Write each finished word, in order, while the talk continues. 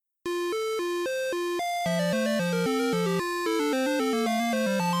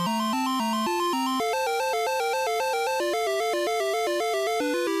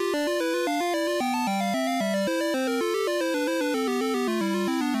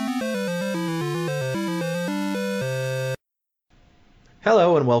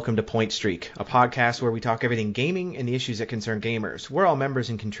Hello and welcome to Point Streak, a podcast where we talk everything gaming and the issues that concern gamers. We're all members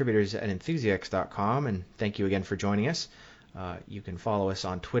and contributors at Enthusiasts.com, and thank you again for joining us. You can follow us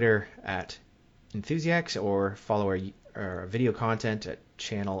on Twitter at Enthusiasts or follow our video content at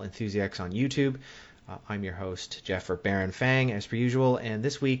channel Enthusiasts on YouTube. I'm your host, Jeff or Baron Fang, as per usual, and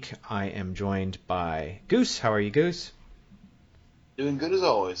this week I am joined by Goose. How are you, Goose? Doing good as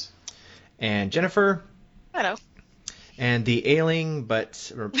always. And Jennifer. Hello. And the ailing but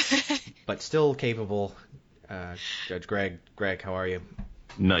still capable Judge Greg. Greg, how are you?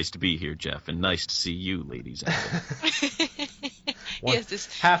 Nice to be here, Jeff, and nice to see you, ladies. He has this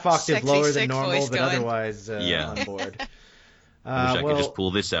half octave lower than normal, but going. otherwise on board. I wish I could just pull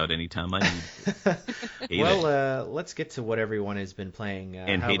this out anytime I need. Well, let's get to what everyone has been playing.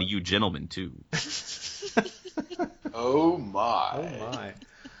 And hey to you gentlemen, too. Oh, my. Oh, my.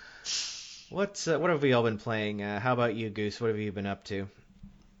 What have we all been playing? How about you, Goose? What have you been up to?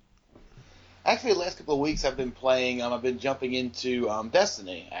 Actually, the last couple of weeks I've been playing, I've been jumping into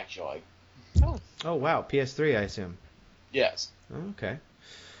Destiny, actually. Oh, wow. PS3, I assume. Yes. Okay.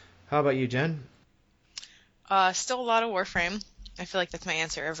 How about you, Jen? Still a lot of Warframe. I feel like that's my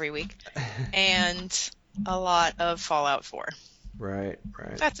answer every week. And a lot of Fallout 4. Right.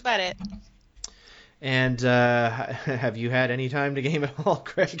 That's about it. And have you had any time to game at all,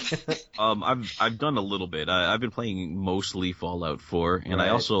 Greg? I've done a little bit. I've been playing mostly Fallout 4, and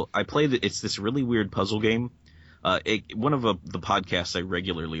right. I played it. It's this really weird puzzle game. One of the podcasts I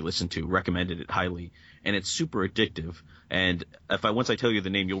regularly listen to recommended it highly, and it's super addictive. And once I tell you the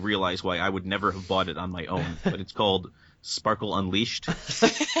name, you'll realize why I would never have bought it on my own. But it's called Sparkle Unleashed.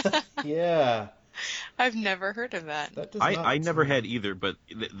 Yeah. I've never heard of that. I never had either, but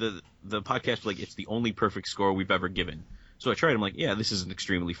the podcast, like, it's the only perfect score we've ever given. So I tried. I'm like, yeah, this is an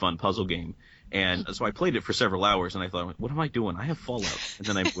extremely fun puzzle game. And so I played it for several hours, and I thought, what am I doing? I have Fallout. And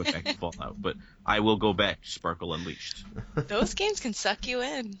then I went back to Fallout. But I will go back to Sparkle Unleashed. Those games can suck you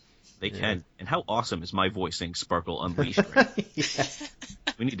in. They can. And how awesome is my voice saying Sparkle Unleashed right? Yeah.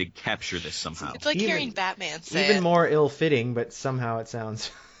 We need to capture this somehow. It's like hearing Batman say even it. more ill-fitting, but somehow it sounds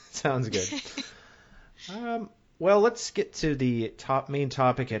good. Well, let's get to the main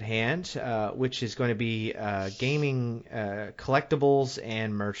topic at hand, which is going to be gaming collectibles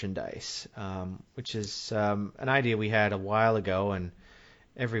and merchandise, which is an idea we had a while ago, and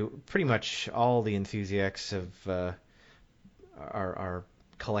pretty much all the enthusiasts are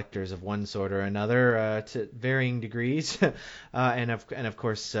collectors of one sort or another to varying degrees, and of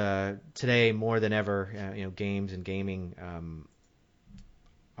course today more than ever, games and gaming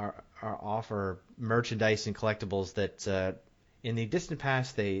offer merchandise and collectibles that in the distant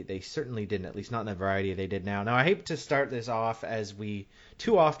past they certainly didn't, at least not in the variety they did now. Now, I hate to start this off as we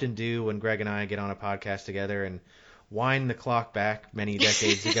too often do when Greg and I get on a podcast together and wind the clock back many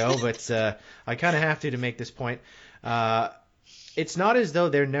decades ago, but I kind of have to make this point. It's not as though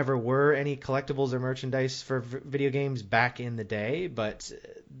there never were any collectibles or merchandise for video games back in the day, but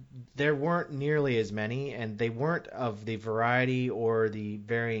there weren't nearly as many, and they weren't of the variety or the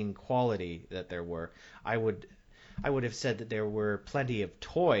varying quality that there were. I would have said that there were plenty of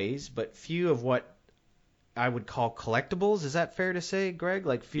toys, but few of what I would call collectibles. Is that fair to say, Greg?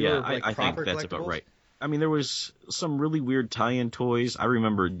 Like fewer, yeah, I think that's about right. I mean, there was some really weird tie-in toys. I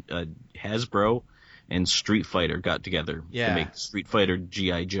remember Hasbro and Street Fighter got together to make Street Fighter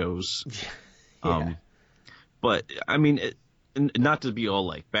G.I. Joes. Yeah. But, I mean, not to be all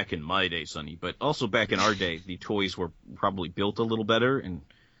like back in my day, Sonny, but also back in our day, the toys were probably built a little better and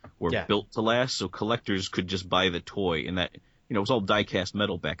were built to last, so collectors could just buy the toy. And that, it was all die-cast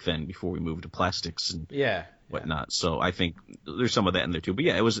metal back then before we moved to plastics and whatnot. So I think there's some of that in there too. But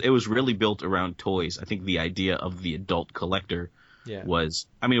yeah, it was really built around toys. I think the idea of the adult collector was,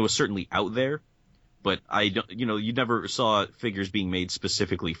 I mean, it was certainly out there, but I don't, you never saw figures being made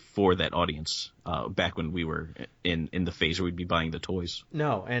specifically for that audience back when we were in the phase where we'd be buying the toys.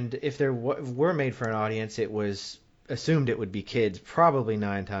 No, and if there were made for an audience, it was assumed it would be kids, probably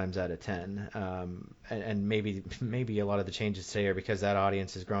 9 times out of 10, and maybe a lot of the changes today are because that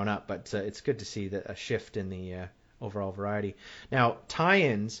audience has grown up. But it's good to see a shift in the overall variety. Now,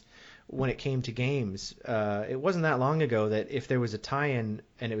 tie-ins. When it came to games, it wasn't that long ago that if there was a tie-in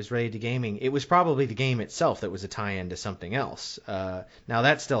and it was related to gaming, it was probably the game itself that was a tie-in to something else. Now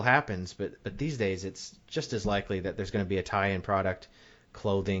that still happens, but these days it's just as likely that there's going to be a tie-in product,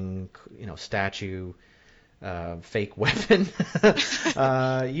 clothing, statue, fake weapon,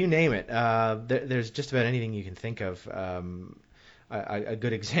 you name it. There's just about anything you can think of. A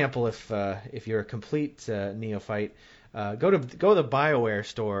good example, if you're a complete neophyte, Go to the BioWare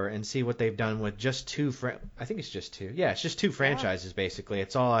store and see what they've done with just two. I think it's just two. Yeah, it's just two franchises basically.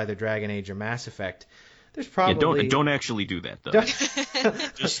 It's all either Dragon Age or Mass Effect. There's probably don't actually do that though.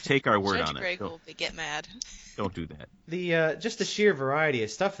 Just take our word Judge on Greg it. will get mad. Don't do that. The just the sheer variety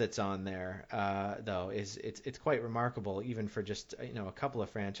of stuff that's on there, though, it's quite remarkable, even for just a couple of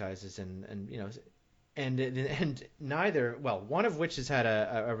franchises, and neither, well, one of which has had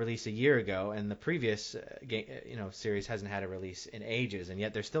a release a year ago, and the previous series hasn't had a release in ages, and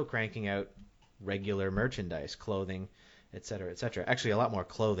yet they're still cranking out regular merchandise, clothing, etc., etc. Actually, a lot more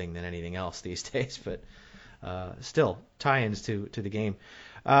clothing than anything else these days, but still tie-ins to the game.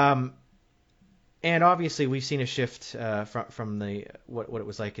 And obviously, we've seen a shift from the what it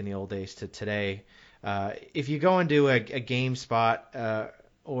was like in the old days to today. If you go into a GameSpot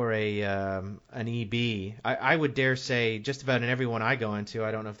or an EB, I would dare say just about in every one I go into,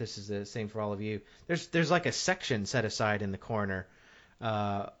 I don't know if this is the same for all of you, there's like a section set aside in the corner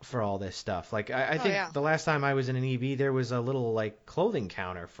for all this stuff. Like I think the last time I was in an EB, there was a little like clothing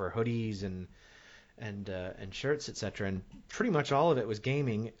counter for hoodies and shirts, etc. And pretty much all of it was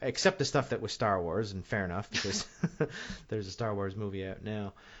gaming, except the stuff that was Star Wars, and fair enough, because there's a Star Wars movie out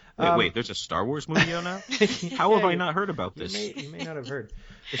now. Wait, there's a Star Wars movie out now? How have I not heard about this? You may not have heard.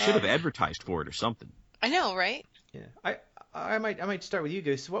 They should have advertised for it or something. I know, right? Yeah. I might start with you,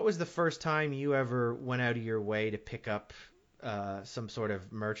 Goose. What was the first time you ever went out of your way to pick up some sort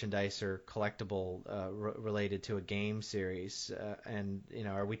of merchandise or collectible related to a game series? And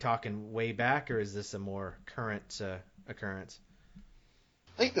are we talking way back, or is this a more current occurrence?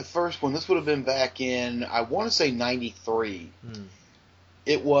 I think the first one, this would have been back in, I want to say 93.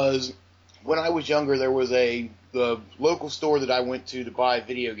 It was, when I was younger, there was the local store that I went to buy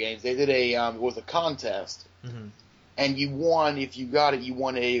video games. They did it was a contest. Mm-hmm. And you won, if you got it,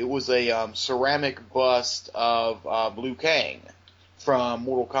 it was a ceramic bust of Liu Kang from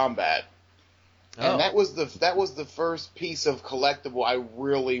Mortal Kombat. And that was the first piece of collectible I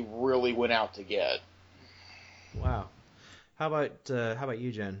really, really went out to get. Wow. How about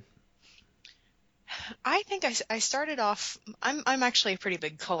you, Jen? I think I started off. I'm actually a pretty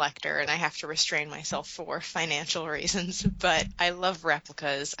big collector, and I have to restrain myself for financial reasons. But I love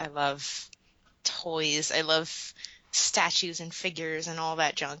replicas. I love toys. I love statues and figures and all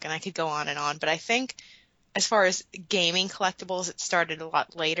that junk, and I could go on and on. But I think as far as gaming collectibles, it started a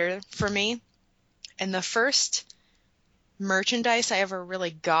lot later for me. And the first merchandise I ever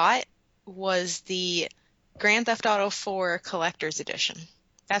really got was the Grand Theft Auto 4 Collector's Edition.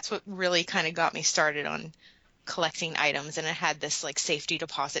 That's what really kind of got me started on collecting items, and it had this like safety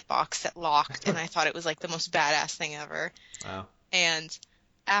deposit box that locked, and I thought it was like the most badass thing ever. Wow. And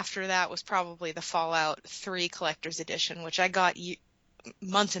after that was probably the Fallout 3 Collector's Edition, which I got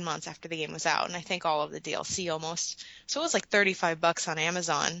months and months after the game was out, and I think all of the DLC almost. So it was like $35 on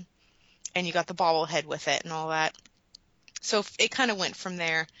Amazon, and you got the bobblehead with it and all that. So it kind of went from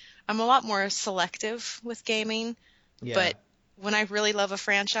there. I'm a lot more selective with gaming, but when I really love a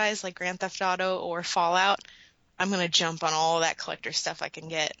franchise like Grand Theft Auto or Fallout, I'm going to jump on all of that collector stuff I can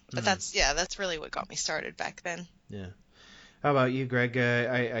get. But that's really what got me started back then. Yeah. How about you, Greg?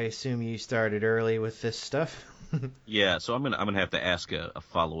 I assume you started early with this stuff. Yeah, so I'm gonna have to ask a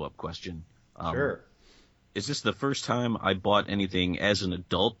follow-up question. Sure. Is this the first time I bought anything as an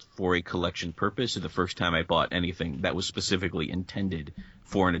adult for a collection purpose, or the first time I bought anything that was specifically intended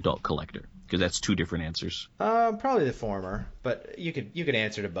for an adult collector? Because that's two different answers. Probably the former, but you could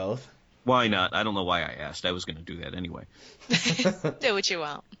answer to both. Why not? I don't know why I asked. I was going to do that anyway. Do what you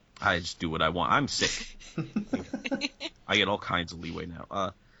want. I just do what I want. I'm sick. I get all kinds of leeway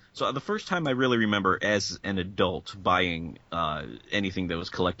now. So the first time I really remember as an adult buying anything that was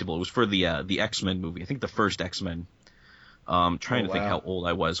collectible, it was for the X-Men movie. I think the first X-Men. Trying to think how old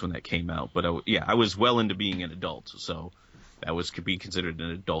I was when that came out. But I was well into being an adult, so that could be considered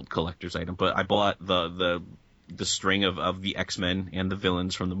an adult collector's item. But I bought the string of the X-Men and the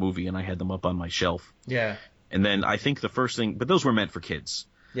villains from the movie, and I had them up on my shelf. Yeah. And then I think the first thing, but those were meant for kids.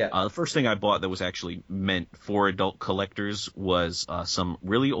 Yeah. The first thing I bought that was actually meant for adult collectors was some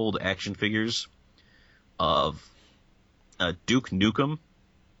really old action figures of Duke Nukem.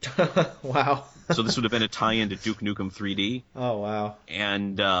 Wow. So this would have been a tie-in to Duke Nukem 3D. Oh wow.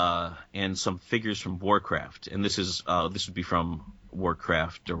 And some figures from Warcraft, and this would be from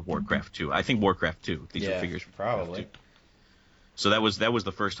Warcraft or Warcraft 2. I think Warcraft 2. These are figures from probably. 2. So that was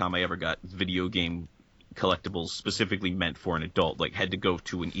the first time I ever got video game collectibles specifically meant for an adult. Like had to go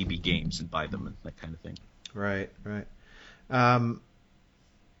to an EB Games and buy them and that kind of thing. Right.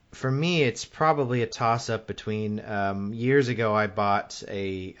 For me, it's probably a toss-up between years ago I bought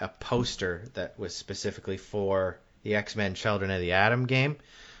a poster that was specifically for the X-Men Children of the Atom game.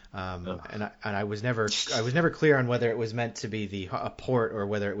 And I was never clear on whether it was meant to be a port or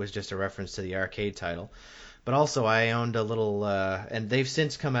whether it was just a reference to the arcade title. But also I owned a little, and they've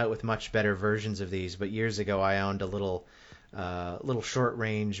since come out with much better versions of these. But years ago I owned a little short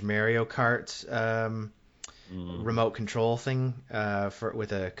range Mario Kart remote control thing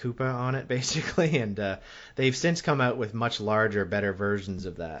with a Koopa on it basically, and they've since come out with much larger, better versions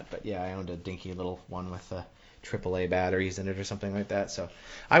of that. But yeah, I owned a dinky little one with AAA batteries in it or something like that. So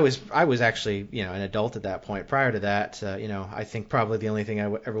I was actually an adult at that point. Prior to that, I think probably the only thing I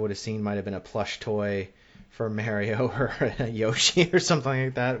ever would have seen might have been a plush toy for Mario or a Yoshi or something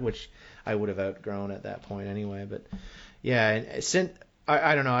like that, which I would have outgrown at that point anyway. But yeah, and since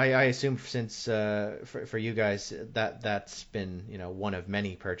I don't know, I assume since for you guys that's been one of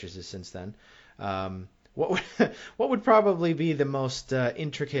many purchases since then. What would probably be the most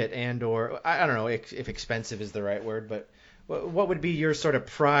intricate and/or I don't know if expensive is the right word, but what would be your sort of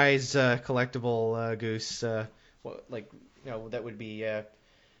prize collectible, Goose? That would be I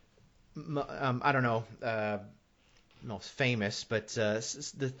don't know most famous, but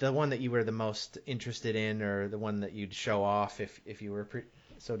the one that you were the most interested in, or the one that you'd show off if you were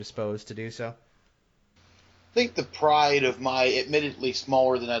so disposed to do so. I think the pride of my admittedly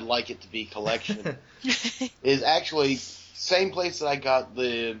smaller than I'd like it to be collection is actually same place that I got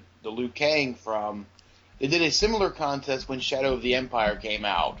the Liu Kang from. They did a similar contest when Shadow of the Empire came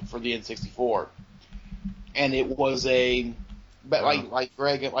out for the N64, and it was like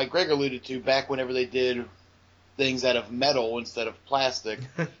Greg alluded to, back whenever they did things out of metal instead of plastic,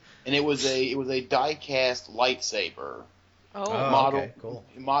 and it was a die-cast lightsaber. Okay, cool.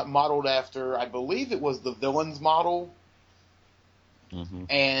 Modeled after, I believe it was the villain's model,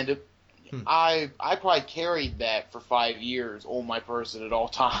 and I probably carried that for 5 years on my person at all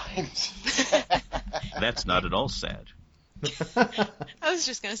times. That's not at all sad. I was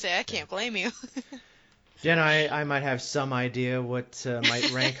just gonna say, I can't blame you. Jen, I might have some idea what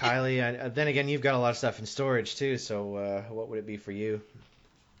might rank highly. Then again, you've got a lot of stuff in storage too, so what would it be for you?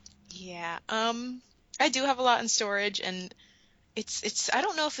 Yeah, I do have a lot in storage, and it's I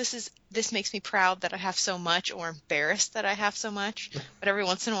don't know if this makes me proud that I have so much or embarrassed that I have so much, but every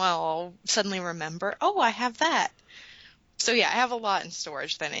once in a while I'll suddenly remember, oh, I have that. So yeah, I have a lot in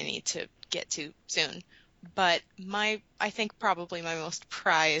storage that I need to get to soon. But I think probably my most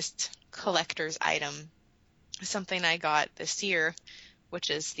prized collector's item is something I got this year, which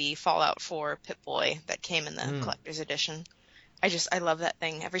is the Fallout 4 Pip-Boy that came in the collector's edition. I love that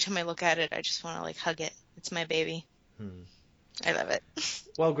thing. Every time I look at it, I just want to hug it. It's my baby. I love it.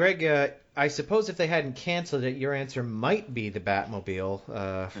 Well, Greg, I suppose if they hadn't canceled it, your answer might be the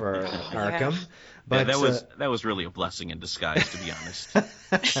Batmobile for Arkham. But that was really a blessing in disguise, to be honest.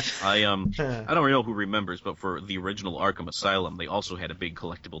 I don't know who remembers, but for the original Arkham Asylum, they also had a big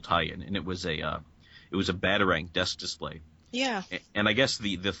collectible tie-in, and it was a Batarang desk display. Yeah. And I guess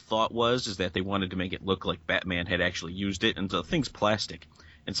the thought is that they wanted to make it look like Batman had actually used it, and the thing's plastic,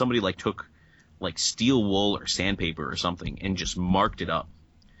 and somebody took steel wool or sandpaper or something and just marked it up.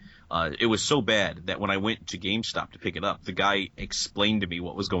 It was so bad that when I went to GameStop to pick it up, the guy explained to me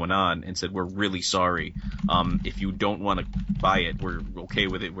what was going on and said, "We're really sorry. If you don't want to buy it, we're okay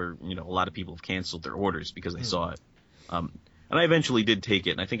with it. A lot of people have canceled their orders because they saw it." And I eventually did take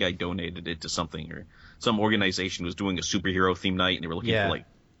it, and I think I donated it to something, or some organization was doing a superhero theme night, and they were looking for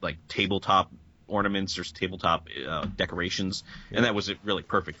like tabletop ornaments or tabletop decorations, and that was really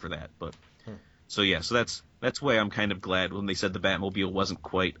perfect for that. But so that's why I'm kind of glad when they said the Batmobile wasn't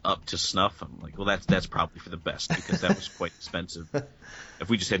quite up to snuff. I'm like, well, that's probably for the best, because that was quite expensive. If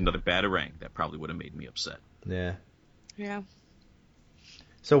we just had another Batarang, that probably would have made me upset. Yeah. Yeah.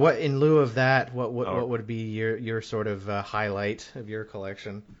 So what, in lieu of that, what would be your sort of highlight of your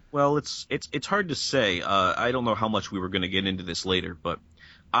collection? Well, it's hard to say. I don't know how much we were going to get into this later, but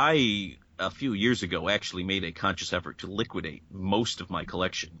I a few years ago actually made a conscious effort to liquidate most of my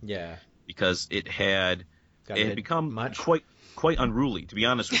collection. Yeah. Because it had become quite unruly, to be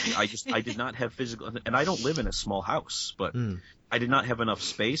honest with you. I did not have physical, and I don't live in a small house, but I did not have enough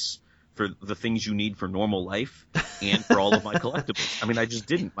space for the things you need for normal life and for all of my collectibles. I mean, I just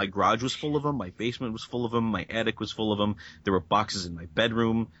didn't. My garage was full of them. My basement was full of them. My attic was full of them. There were boxes in my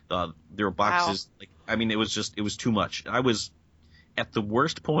bedroom. There were boxes. Wow. It was too much. I was at the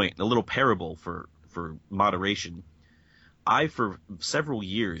worst point. A little parable for moderation. I, for several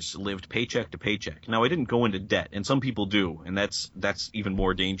years, lived paycheck to paycheck. Now, I didn't go into debt, and some people do, and that's even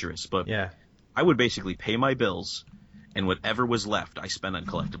more dangerous. But I would basically pay my bills, and whatever was left, I spent on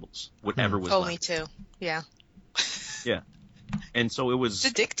collectibles. Whatever was left. Oh, me too. Yeah. Yeah. And so it was...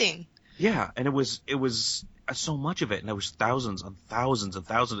 It's addicting. Yeah, and it was so much of it, and there was thousands and thousands and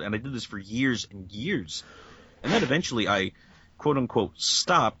thousands, and I did this for years and years. And then eventually I, quote unquote,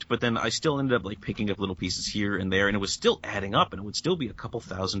 stopped, but then I still ended up like picking up little pieces here and there, and it was still adding up, and it would still be a couple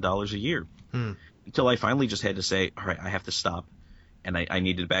 $1,000s a year. Until I finally just had to say, all right, I have to stop, and I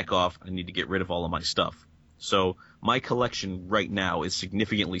need to back off. I need to get rid of all of my stuff. So my collection right now is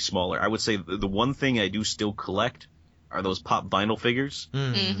significantly smaller. I would say the one thing I do still collect are those pop vinyl figures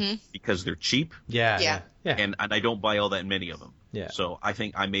because they're cheap. Yeah. And I don't buy all that many of them. Yeah. So I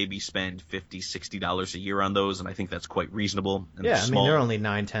think I maybe spend $50, $60 a year on those, and I think that's quite reasonable. And yeah, I mean, they're only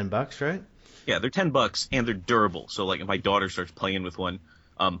 $9-10, right? Yeah, they're $10, and they're durable. So like if my daughter starts playing with one,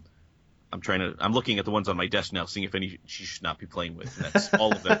 I'm looking at the ones on my desk now, seeing if any she should not be playing with. And that's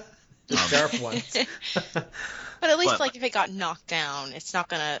all of them. The sharp ones. But at least, like, if it got knocked down, it's not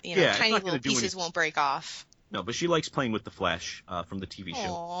gonna, tiny little pieces won't break off. No, but she likes playing with the Flash from the TV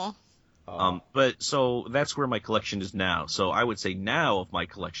show. Aww. But so that's where my collection is now. So I would say now of my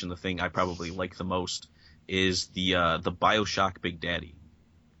collection, the thing I probably like the most is the BioShock Big Daddy.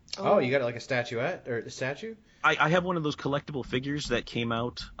 Oh, you got like a statuette or a statue? I have one of those collectible figures that came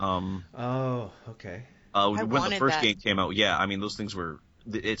out. Oh, okay. When the first game came out, yeah. I mean, those things were.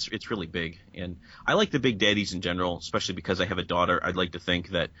 It's really big, and I like the Big Daddies in general, especially because I have a daughter. I'd like to think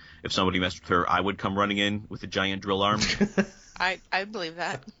that if somebody messed with her, I would come running in with a giant drill arm. I believe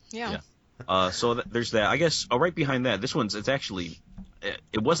that. Yeah. So there's that. I guess right behind that, this one's. It's actually.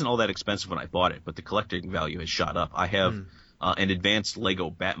 It wasn't all that expensive when I bought it, but the collecting value has shot up. I have an advanced Lego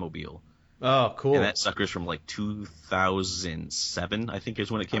Batmobile. Oh, cool. And that sucker's from like 2007, I think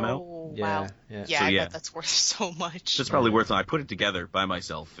is when it came out. Oh, wow. Yeah. Yeah, I bet that's worth so much. So it's probably worth it. I put it together by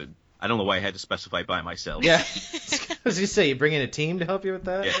myself, and I don't know why I had to specify by myself. Yeah. As you say, you bring in a team to help you with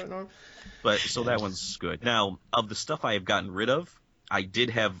that? Yeah. But so that one's good. Now, of the stuff I have gotten rid of, I did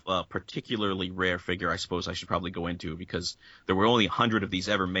have a particularly rare figure I suppose I should probably go into because there were only 100 of these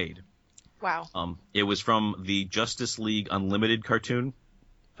ever made. Wow. It was from the Justice League Unlimited cartoon.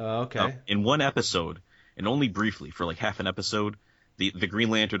 Oh, okay. In one episode, and only briefly, for like half an episode, the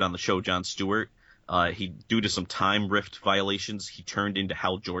Green Lantern on the show, Jon Stewart, due to some time rift violations, he turned into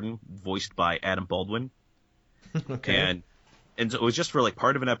Hal Jordan, voiced by Adam Baldwin. Okay. And so it was just for like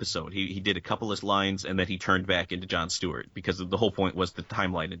part of an episode. He did a couple of lines, and then he turned back into Jon Stewart because the whole point was the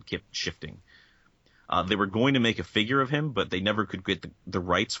timeline had kept shifting. They were going to make a figure of him, but they never could get the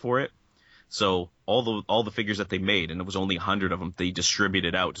rights for it. So all the figures that they made, and it was only 100 of them, they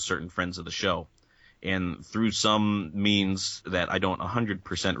distributed out to certain friends of the show. And through some means that I don't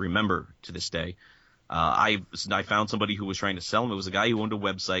 100% remember to this day, I found somebody who was trying to sell them. It was a guy who owned a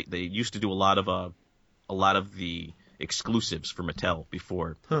website. They used to do a lot of the exclusives for Mattel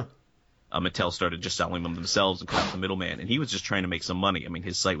before Mattel started just selling them themselves and cut out the middleman. And he was just trying to make some money. I mean,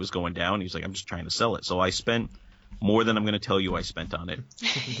 his site was going down. He was like, I'm just trying to sell it. So I spent more than I'm going to tell you I spent on it.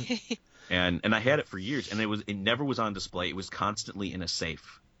 And I had it for years, and it never was on display. It was constantly in a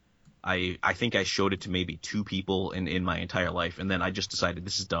safe. I think I showed it to maybe 2 people in my entire life, and then I just decided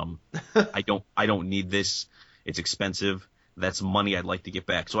this is dumb. I don't need this. It's expensive. That's money I'd like to get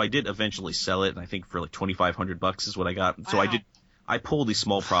back. So I did eventually sell it, and I think for like $2,500 is what I got. Wow. So I pulled a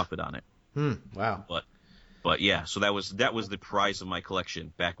small profit on it. Wow. But yeah, so that was the prize of my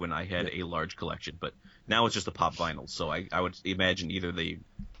collection back when I had a large collection. But now it's just the pop vinyls. So I would imagine either the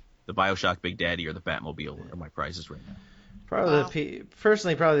BioShock Big Daddy or the Batmobile are my prizes right now. Probably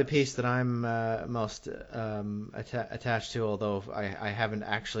the piece that I'm most attached to, although I haven't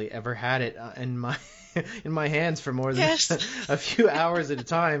actually ever had it in my hands for more than a few hours at a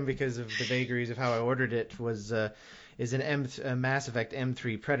time because of the vagaries of how I ordered it, is a Mass Effect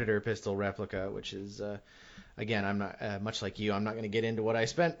M3 Predator pistol replica, which is again, I'm not much like you. I'm not going to get into what I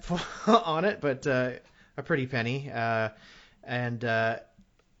spent on it, but a pretty penny.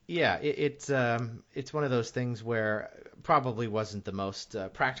 Yeah, it's one of those things where probably wasn't the most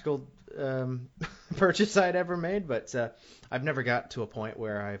practical purchase I'd ever made, but I've never got to a point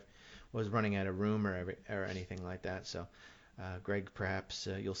where I was running out of room or anything like that. So, Greg, perhaps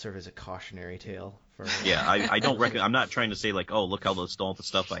you'll serve as a cautionary tale for. Yeah, I don't reckon. I'm not trying to say like, oh, look how all the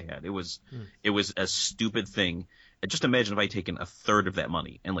stuff I had. It was a stupid thing. Just imagine if I had taken a third of that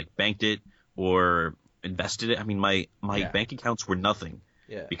money and like banked it or invested it. I mean, my bank accounts were nothing.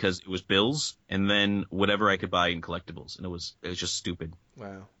 Yeah. Because it was bills and then whatever I could buy in collectibles, and it was just stupid.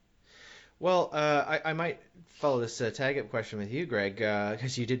 Wow. Well, I might follow this tag-up question with you, Greg,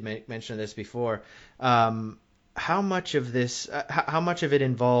 because you did mention this before. How much of it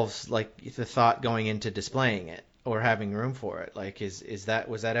involves like the thought going into displaying it or having room for it? Like, was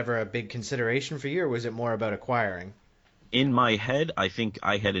that ever a big consideration for you, or was it more about acquiring? In my head, I think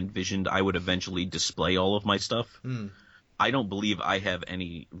I had envisioned I would eventually display all of my stuff. I don't believe I have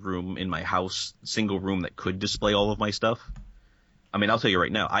any room in my house, single room that could display all of my stuff. I mean, I'll tell you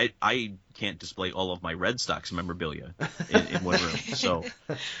right now, I can't display all of my Red Sox memorabilia in one room. So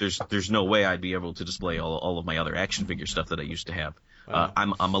there's no way I'd be able to display all of my other action figure stuff that I used to have. Wow.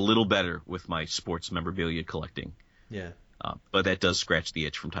 I'm a little better with my sports memorabilia collecting. Yeah. But that does scratch the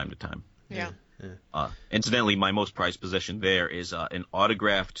itch from time to time. Yeah. Incidentally, my most prized possession there is an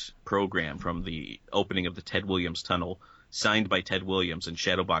autographed program from the opening of the Ted Williams Tunnel, signed by Ted Williams and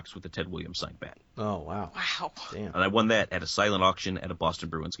shadowboxed with the Ted Williams signed bat. Oh, wow. Wow. Damn. And I won that at a silent auction at a Boston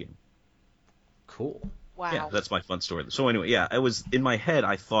Bruins game. Cool. Wow. Yeah, that's my fun story. So anyway, yeah, I was in my head.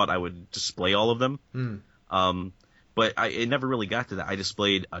 I thought I would display all of them, but it never really got to that. I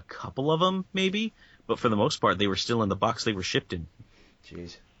displayed a couple of them, maybe, but for the most part, they were still in the box they were shipped in.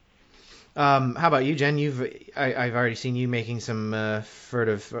 Jeez. How about you, Jen? I've already seen you making some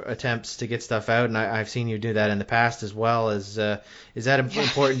furtive attempts to get stuff out, and I've seen you do that in the past as well. Is that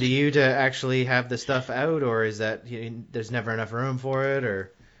important to you to actually have the stuff out, or is that there's never enough room for it,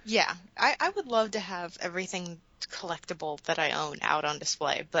 or? Yeah, I would love to have everything collectible that I own out on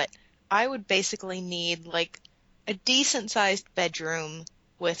display, but I would basically need like a decent-sized bedroom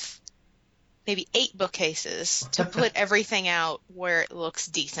with maybe 8 bookcases to put everything out where it looks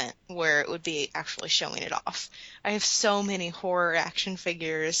decent, where it would be actually showing it off. I have so many horror action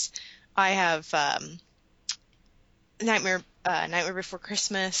figures. I have Nightmare Before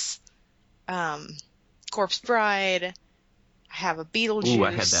Christmas, Corpse Bride. I have a Beetlejuice. Ooh,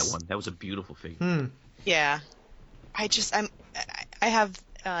 I had that one. That was a beautiful figure. Yeah. I have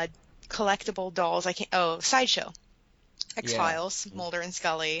collectible dolls. Sideshow. X-Files, Mulder and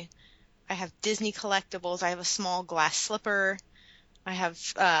Scully. I have Disney collectibles. I have a small glass slipper. I have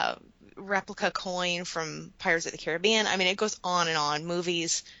replica coin from Pirates of the Caribbean. I mean, it goes on and on.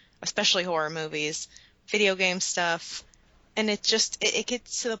 Movies, especially horror movies, video game stuff. And it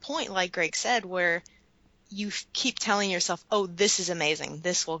gets to the point, like Greg said, where you keep telling yourself, oh, this is amazing.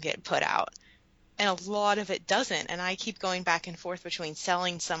 This will get put out. And a lot of it doesn't. And I keep going back and forth between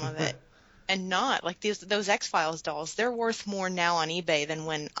selling some of it and not. Like those X-Files dolls, they're worth more now on eBay than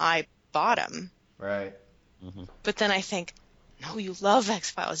when I bought them. Right. Mm-hmm. But then I think, no, you love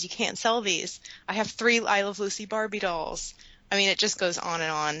X-Files. You can't sell these. I have 3 I Love Lucy Barbie dolls. I mean, it just goes on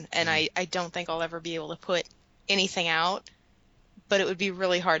and on. And I don't think I'll ever be able to put anything out. But it would be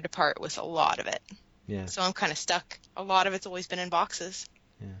really hard to part with a lot of it. Yeah. So I'm kind of stuck. A lot of it's always been in boxes.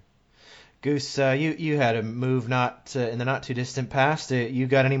 Yeah. Goose, you had a move in the not too distant past. You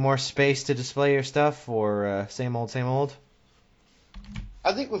got any more space to display your stuff, or same old, same old?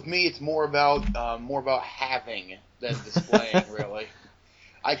 I think with me, it's more about having than displaying. Really,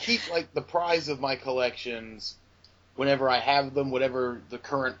 I keep like the prize of my collections. Whenever I have them, whatever the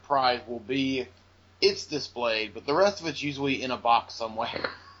current prize will be, it's displayed. But the rest of it's usually in a box somewhere,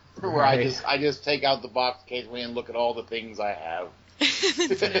 where Right. I just take out the box occasionally and look at all the things I have.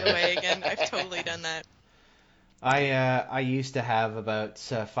 Put it away again. I've totally done that. I used to have about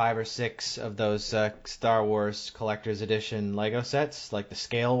 5 or 6 of those Star Wars Collector's Edition Lego sets, like the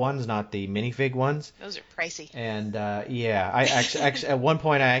scale ones, not the minifig ones. Those are pricey. And I actually at one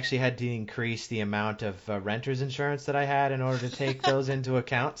point I actually had to increase the amount of renter's insurance that I had in order to take those into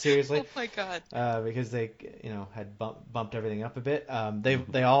account. Seriously. Oh my god. Because they had bumped everything up a bit.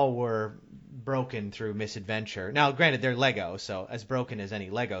 They all were broken through misadventure. Now, granted, they're Lego, so as broken as any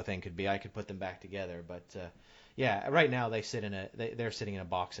Lego thing could be, I could put them back together. But yeah, right now they're sitting in a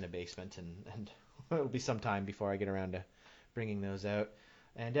box in a basement, and it'll be some time before I get around to bringing those out.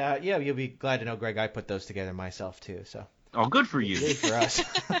 And yeah, you'll be glad to know, Greg, I put those together myself too. So. Oh, good for you. Yay for us.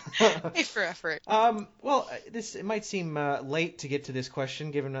 Pay for effort. Well, it might seem late to get to this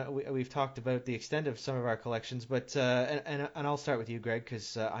question, given we've talked about the extent of some of our collections. But and I'll start with you, Greg,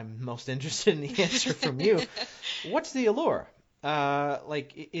 because I'm most interested in the answer from you. What's the allure?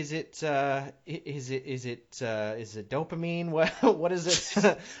 Like, is it dopamine? What is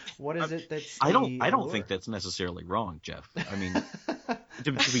it? What is it that's? I don't think that's necessarily wrong, Jeff. I mean,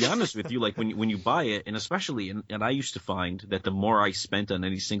 to be honest with you, like when you buy it, and especially, and I used to find that the more I spent on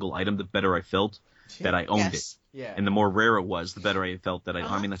any single item, the better I felt that I owned it. Yeah. And the more rare it was, the better I felt that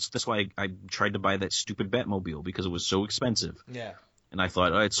I mean, that's why I tried to buy that stupid Batmobile, because it was so expensive. Yeah. And I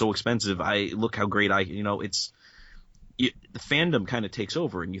thought, oh, it's so expensive. Look how great the fandom kind of takes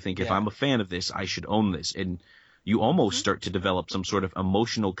over, and you think, if I'm a fan of this, I should own this. And you almost start to develop some sort of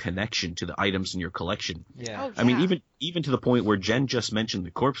emotional connection to the items in your collection. Yeah. Oh, yeah. I mean, even to the point where Jen just mentioned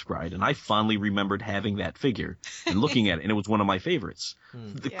the Corpse Bride, and I fondly remembered having that figure and looking at it, and it was one of my favorites.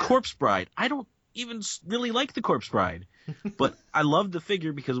 The Corpse Bride, I don't even really like the Corpse Bride, but I loved the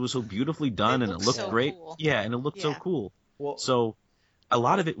figure because it was so beautifully done and it looked so great. cool. Yeah, and it looked so cool. Well, so a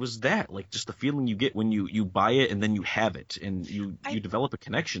lot of it was that, like just the feeling you get when you buy it and then you have it and you develop a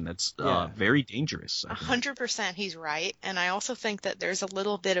connection that's very dangerous. 100% he's right. And I also think that there's a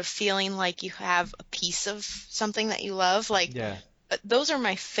little bit of feeling like you have a piece of something that you love. Like, those are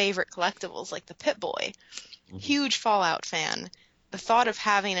my favorite collectibles, like the Pip-Boy. Mm-hmm. Huge Fallout fan. The thought of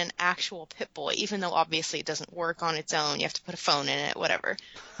having an actual Pip-Boy, even though obviously it doesn't work on its own, you have to put a phone in it, whatever.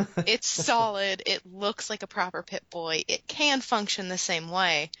 It's solid. It looks like a proper Pip-Boy. It can function the same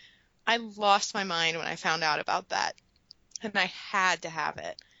way. I lost my mind when I found out about that, and I had to have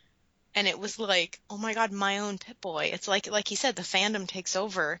it. And it was like, oh my God, my own Pip-Boy. It's like you said, the fandom takes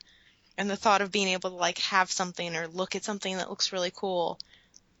over, and the thought of being able to like have something or look at something that looks really cool,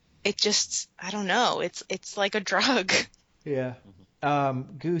 it just, I don't know, it's like a drug. Yeah.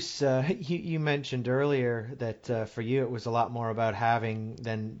 Goose, you mentioned earlier that for you it was a lot more about having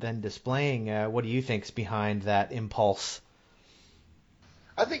than displaying. What do you think's behind that impulse?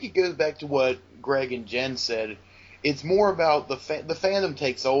 I think it goes back to what Greg and Jen said. It's more about the fandom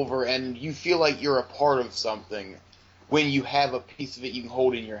takes over, and you feel like you're a part of something when you have a piece of it you can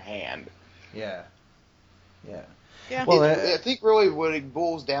hold in your hand. Yeah. Well, I think really what it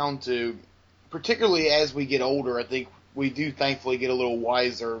boils down to, particularly as we get older, I think we do thankfully get a little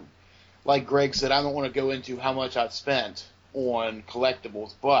wiser. Like Greg said, I don't want to go into how much I've spent on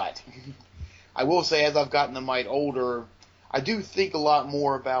collectibles, but I will say as I've gotten a mite older, I do think a lot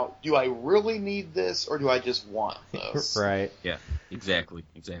more about, do I really need this or do I just want this? Right. Yeah, exactly.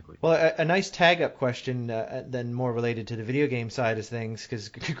 Well, a nice tag-up question, then more related to the video game side of things, because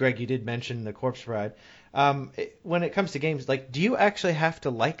Greg, you did mention the Corpse Bride. When it comes to games, like, do you actually have to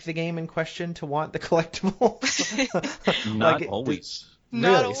like the game in question to want the collectible? Not always. Really?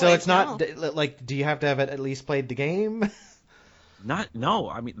 Not always, so it's not no. like, do you have to have at least played the game? No.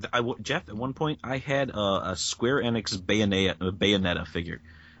 I mean, Jeff, at one point I had a Square Enix Bayonetta figure.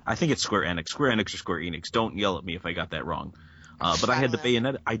 I think it's Square Enix. Square Enix or Square Enix. Don't yell at me if I got that wrong. But I had the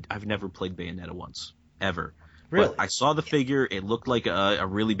Bayonetta. I've never played Bayonetta once, ever. Really? But I saw the figure. It looked like a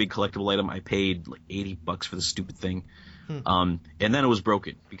really big collectible item. I paid like $80 for the stupid thing. And then it was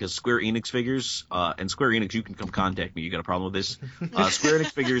broken because Square Enix figures, and Square Enix, you can come contact me. You got a problem with this? Square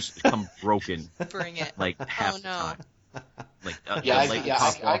Enix figures come broken. Bring it. Like half the time. Like,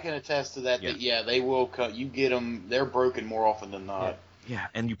 I can attest to that. Yeah. They will cut. You get them; they're broken more often than not. Yeah,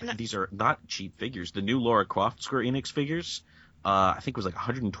 and these are not cheap figures. The new Lara Croft Square Enix figures, I think it was like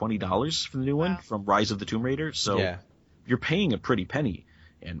 $120 for the new one from Rise of the Tomb Raider. So you're paying a pretty penny.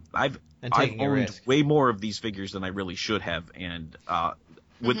 And I've owned way more of these figures than I really should have. And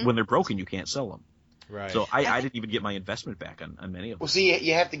when they're broken, you can't sell them. Right. So I didn't even get my investment back on many of them. Well, see,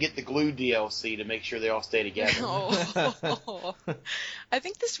 you have to get the glue DLC to make sure they all stay together. I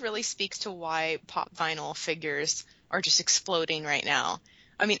think this really speaks to why pop vinyl figures are just exploding right now.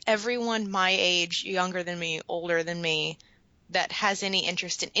 I mean, everyone my age, younger than me, older than me, that has any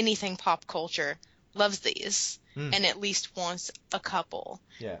interest in anything pop culture loves these and at least wants a couple.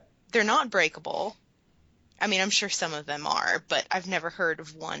 Yeah. They're not breakable. I mean, I'm sure some of them are, but I've never heard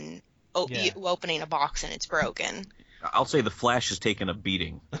of one opening a box and it's broken. I'll say the Flash has taken a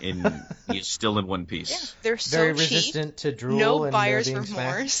beating, and he's still in one piece. Yeah, they're so very cheap. resistant to drool. No and buyer's being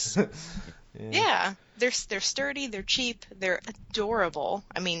remorse. Yeah, they're sturdy, they're cheap, they're adorable.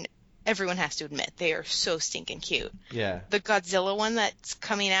 I mean, everyone has to admit they are so stinking cute. Yeah. The Godzilla one that's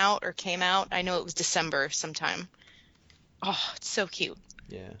coming out or came out, I know it was December sometime. Oh, it's so cute.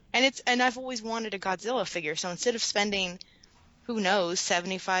 Yeah. And I've always wanted a Godzilla figure, so instead of spending, who knows,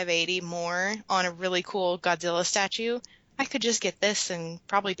 $75, $80 more on a really cool Godzilla statue, I could just get this and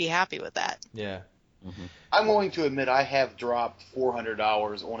probably be happy with that. Yeah. Mm-hmm. I'm willing to admit I have dropped $400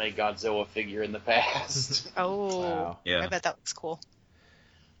 on a Godzilla figure in the past. Oh, wow. Yeah. I bet that looks cool.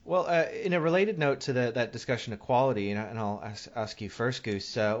 Well, in a related note to that discussion of quality, and I'll ask you first,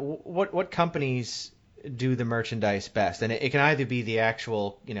 Goose, what companies do the merchandise best? And it can either be the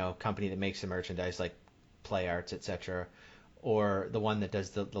actual company that makes the merchandise, like Play Arts, etc., or the one that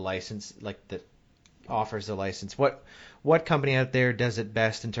does the license, like that offers the license. What company out there does it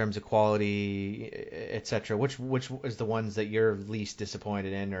best in terms of quality, etc.? Which is the ones that you're least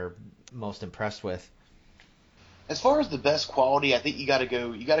disappointed in or most impressed with? As far as the best quality, I think you got to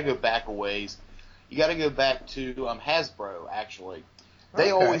go back a ways. You got to go back to Hasbro. Actually,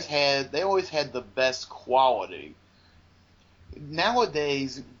 they always had the best quality.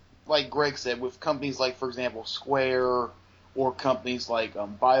 Nowadays, like Greg said, with companies like, for example, Square or companies like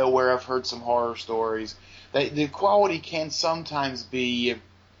BioWare, I've heard some horror stories. The quality can sometimes be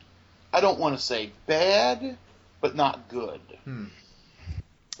I don't want to say bad, but not good.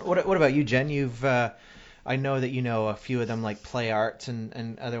 What about you, Jen? You've I know that you know a few of them, like Play Arts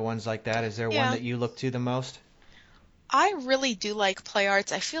and other ones like that. Is there one that you look to the most? I really do like Play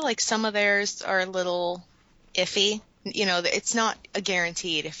Arts. I feel like some of theirs are a little iffy. You know, it's not a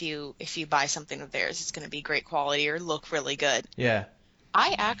guaranteed if you buy something of theirs, it's going to be great quality or look really good. Yeah.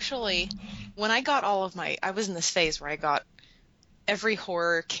 I actually, when I got I was in this phase where I got every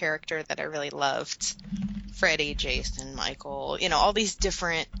horror character that I really loved. Freddy, Jason, Michael, you know, all these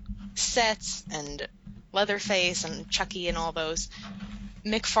different sets and Leatherface and Chucky and all those.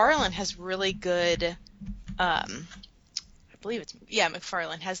 McFarlane has really good,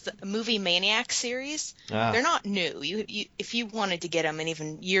 McFarlane has the Movie Maniac series. They're not new. You if you wanted to get them, and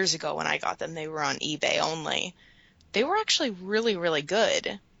even years ago when I got them, they were on eBay only. They were actually really, really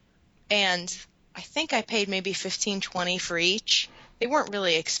good. And I think I paid maybe $15, $20 for each. They weren't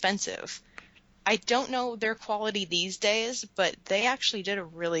really expensive. I don't know their quality these days, but they actually did a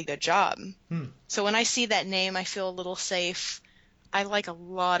really good job. So when I see that name, I feel a little safe. I like a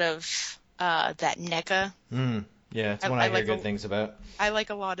lot of that NECA. Yeah, it's one I hear good things about. I like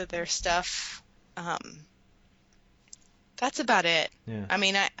a lot of their stuff. That's about it. Yeah. I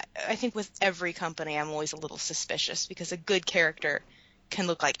mean, I think with every company, I'm always a little suspicious because a good character can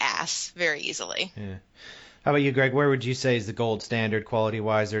look like ass very easily. Yeah. How about you, Greg? Where would you say is the gold standard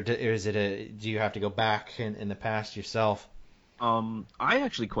quality-wise, or is it do you have to go back in the past yourself? I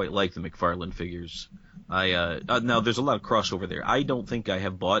actually quite like the McFarlane figures. Now there's a lot of crossover there. I don't think I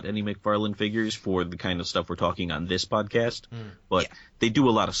have bought any McFarlane figures for the kind of stuff we're talking on this podcast, but they do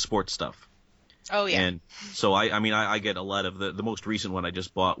a lot of sports stuff. Oh yeah. And so I get a lot of the most recent one I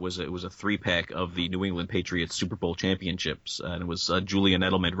just bought was a 3-pack of the New England Patriots Super Bowl championships, and it was Julian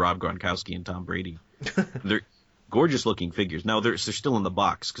Edelman, Rob Gronkowski, and Tom Brady. They're gorgeous looking figures. Now they're still in the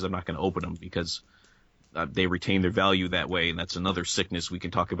box because I'm not going to open them because they retain their value that way, and that's another sickness we can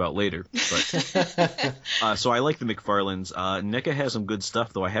talk about later. But so I like the McFarlanes. NECA has some good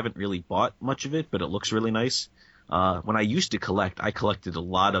stuff, though I haven't really bought much of it, but it looks really nice. When I used to collect, I collected a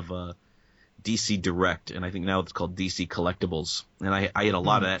lot of DC Direct, and I think now it's called DC Collectibles, and I had a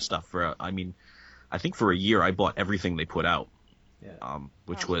lot of that stuff for. I think for a year I bought everything they put out,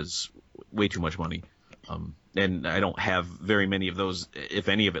 which was way too much money. And I don't have very many of those, if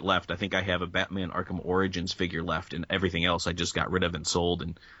any of it left. I think I have a Batman Arkham Origins figure left, and everything else I just got rid of and sold.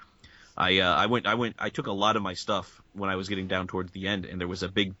 And I took a lot of my stuff when I was getting down towards the end, and there was a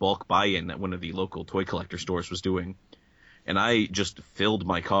big bulk buy-in that one of the local toy collector stores was doing. And I just filled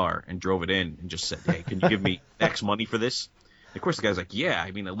my car and drove it in and just said, hey, can you give me X money for this? And of course, the guy's like, yeah.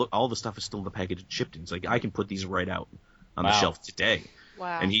 I mean, look, all the stuff is still in the package and shipped in. It's like, I can put these right out on the shelf today.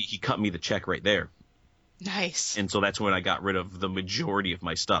 Wow. And he cut me the check right there. Nice. And so that's when I got rid of the majority of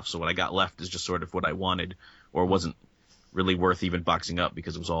my stuff. So what I got left is just sort of what I wanted, or wasn't really worth even boxing up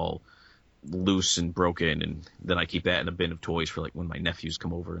because it was all loose and broken. And then I keep that in a bin of toys for like when my nephews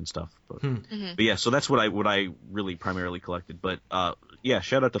come over and stuff. But yeah, so that's what I really primarily collected. But yeah,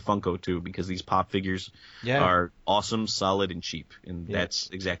 shout out to Funko too, because these pop figures are awesome, solid, and cheap, and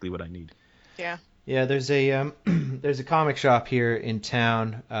that's exactly what I need. Yeah. Yeah, there's a comic shop here in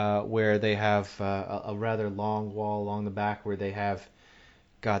town where they have a rather long wall along the back where they have,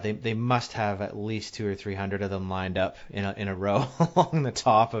 God, they must have at least 200 or 300 of them lined up in a row along the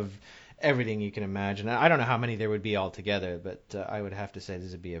top of everything you can imagine. I don't know how many there would be altogether, but I would have to say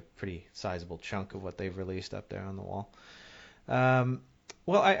this would be a pretty sizable chunk of what they've released up there on the wall.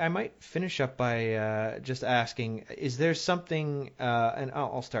 Well, I might finish up by just asking, is there something, and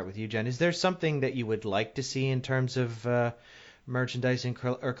I'll start with you, Jen, is there something that you would like to see in terms of merchandising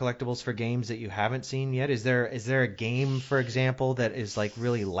or collectibles for games that you haven't seen yet? Is there a game, for example, that is like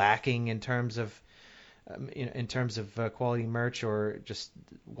really lacking in terms of quality merch, or just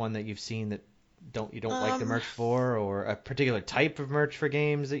one that you've seen that you don't like the merch for, or a particular type of merch for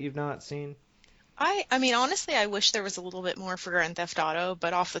games that you've not seen? I mean, honestly, I wish there was a little bit more for Grand Theft Auto,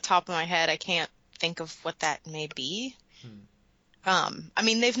 but off the top of my head, I can't think of what that may be. I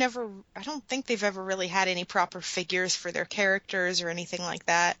mean, I don't think they've ever really had any proper figures for their characters or anything like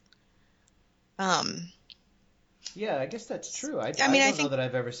that. Yeah, I guess that's true. I don't know that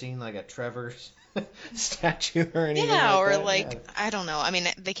I've ever seen like a Trevor statue or anything like that. Yeah, or like, I don't know. I mean,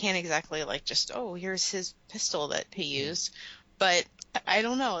 they can't exactly like just, oh, here's his pistol that he used. But I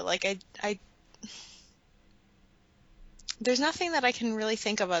don't know. Like, I there's nothing that I can really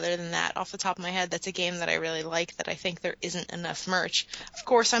think of other than that off the top of my head that's a game that I really like that I think there isn't enough merch. Of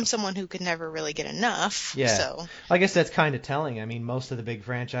course, I'm someone who could never really get enough. Yeah. So I guess that's kind of telling. I mean, most of the big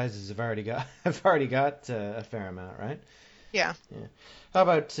franchises have already got a fair amount, right? Yeah. How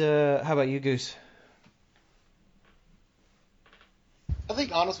about you, Goose? I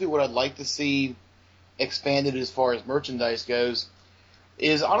think honestly, what I'd like to see expanded as far as merchandise goes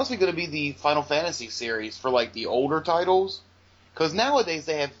is honestly going to be the Final Fantasy series for like the older titles. Because nowadays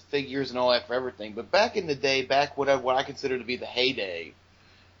they have figures and all that for everything, but back in the day, back what I consider to be the heyday,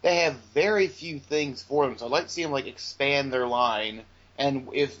 they have very few things for them. So I'd like to see them like expand their line.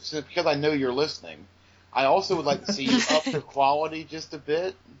 And because I know you're listening, I also would like to see you up the quality just a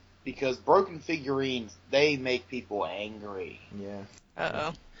bit, because broken figurines, they make people angry. Yeah.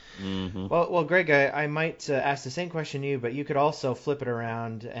 Uh-oh. Mm-hmm. Well, Greg, I might ask the same question to you, but you could also flip it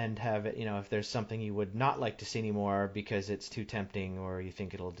around and have it, if there's something you would not like to see anymore because it's too tempting or you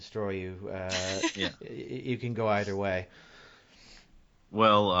think it'll destroy you, Yeah. you can go either way.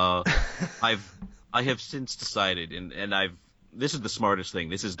 Well, I have since decided, and this is the smartest thing.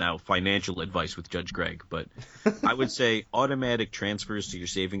 This is now financial advice with Judge Greg, but I would say automatic transfers to your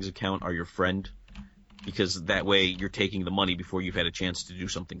savings account are your friend, because that way you're taking the money before you've had a chance to do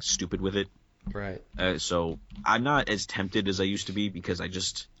something stupid with it. Right. So I'm not as tempted as I used to be, because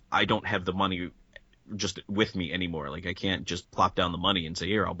I don't have the money just with me anymore. Like, I can't just plop down the money and say,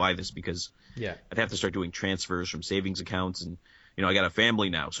 here, I'll buy this, because I'd have to start doing transfers from savings accounts, and I got a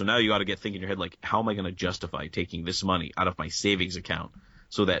family now. So now you got to get thinking in your head, like, how am I going to justify taking this money out of my savings account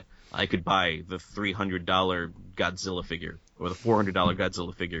so that I could buy the $300 Godzilla figure or the $400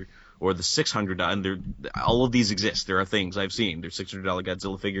 Godzilla figure or the $600, and all of these exist. There are things I've seen. There's $600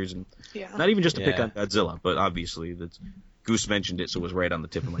 Godzilla figures, and not even just to pick on Godzilla, but obviously Goose mentioned it, so it was right on the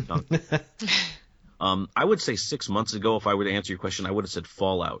tip of my tongue. I would say 6 months ago, if I were to answer your question, I would have said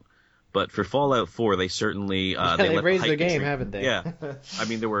Fallout. But for Fallout 4, they certainly they raised their game, haven't they? Yeah. I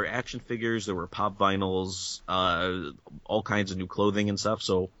mean, there were action figures, there were pop vinyls, all kinds of new clothing and stuff.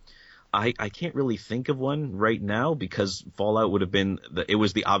 So I can't really think of one right now, because Fallout would have been it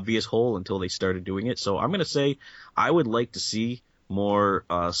was the obvious hole until they started doing it. So I'm going to say I would like to see more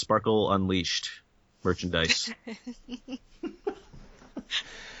Sparkle Unleashed merchandise.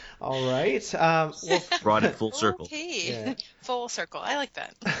 All right. Brought it full circle. Okay. Yeah. Full circle. I like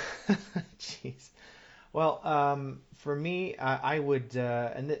that. Jeez. Well, for me, I would,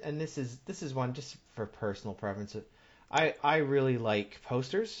 and this is one just for personal preference. I really like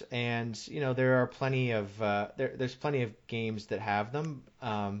posters, and there are plenty of there's plenty of games that have them,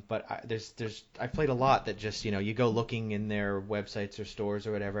 but I've played a lot that just you go looking in their websites or stores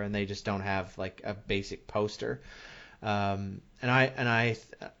or whatever, and they just don't have like a basic poster. And I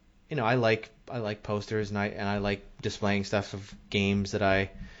like posters, and I like displaying stuff of games that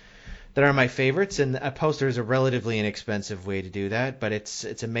are my favorites, and a poster is a relatively inexpensive way to do that, but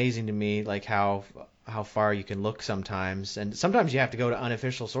it's amazing to me like how far you can look sometimes, and sometimes you have to go to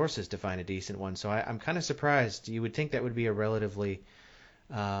unofficial sources to find a decent one. So I'm kind of surprised. You would think that would be a relatively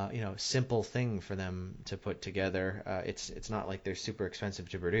simple thing for them to put together. It's not like they're super expensive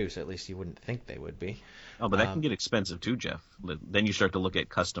to produce. At least you wouldn't think they would be. Oh, but that can get expensive too, Jeff. Then you start to look at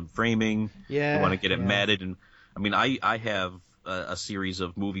custom framing. Yeah. You want to get it matted, and I mean, I have a series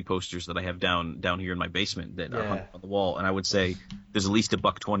of movie posters that I have down here in my basement that are hung on the wall, and I would say there's at least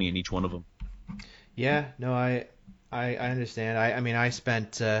 $120 in each one of them. Yeah. No, I understand. I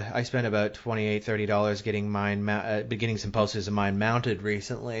spent about $28-30 getting some posters of mine mounted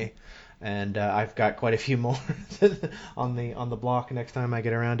recently, and I've got quite a few more on the block next time I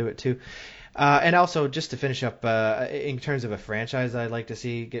get around to it too. And also, just to finish up, in terms of a franchise I'd like to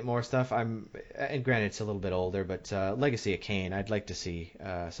see get more stuff, and granted it's a little bit older, but Legacy of Kain, I'd like to see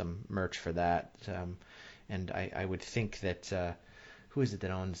some merch for that. And I would think that who is it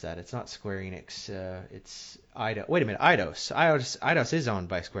that owns that? It's not Square Enix. It's Eidos. Wait a minute, Eidos. Eidos is owned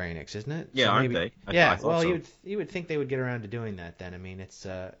by Square Enix, isn't it? Yeah, so aren't maybe, they? I thought so. You would think they would get around to doing that then. I mean, it's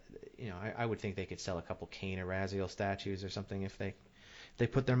I would think they could sell a couple Kain or Raziel statues or something if they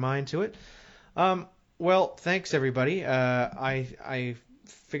put their mind to it. Well, thanks everybody. I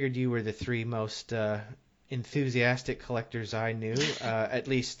figured you were the three most enthusiastic collectors I knew, at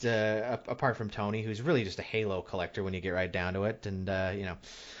least apart from Tony, who's really just a Halo collector when you get right down to it. And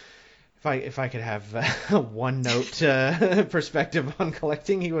if I could have one note perspective on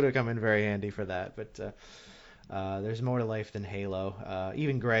collecting, he would have come in very handy for that. But there's more to life than Halo.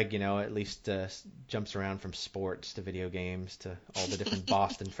 Even Greg, at least jumps around from sports to video games to all the different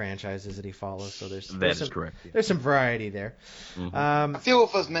Boston franchises that he follows. So there's correct. Yeah. There's some variety there. Mm-hmm. I feel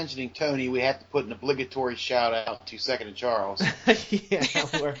with us mentioning Tony, we have to put an obligatory shout out to Second and Charles. Yeah,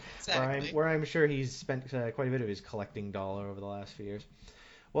 Exactly. where I'm sure he's spent quite a bit of his collecting dollar over the last few years.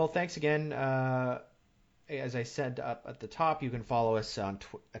 Well, thanks again. As I said up at the top, you can follow us on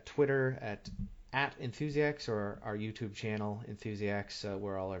Twitter at Enthusiacs, or our YouTube channel, Enthusiacs,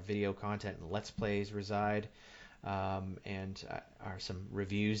 where all our video content and Let's Plays reside. And are some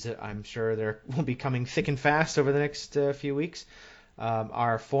reviews that I'm sure there will be coming thick and fast over the next few weeks.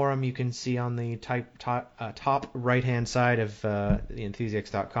 Our forum you can see on the top right-hand side of the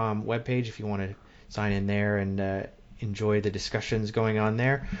enthusiacs.com webpage if you want to sign in there and enjoy the discussions going on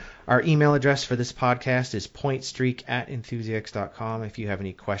there. Our email address for this podcast is pointstreak@enthusiacs.com. If you have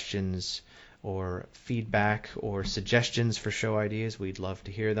any questions or feedback or suggestions for show ideas, we'd love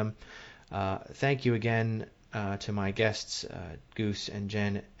to hear them. Thank you again to my guests, Goose and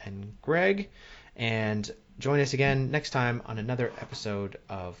Jen and Greg. And join us again next time on another episode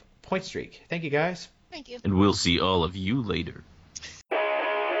of Point Streak. Thank you, guys. Thank you. And we'll see all of you later.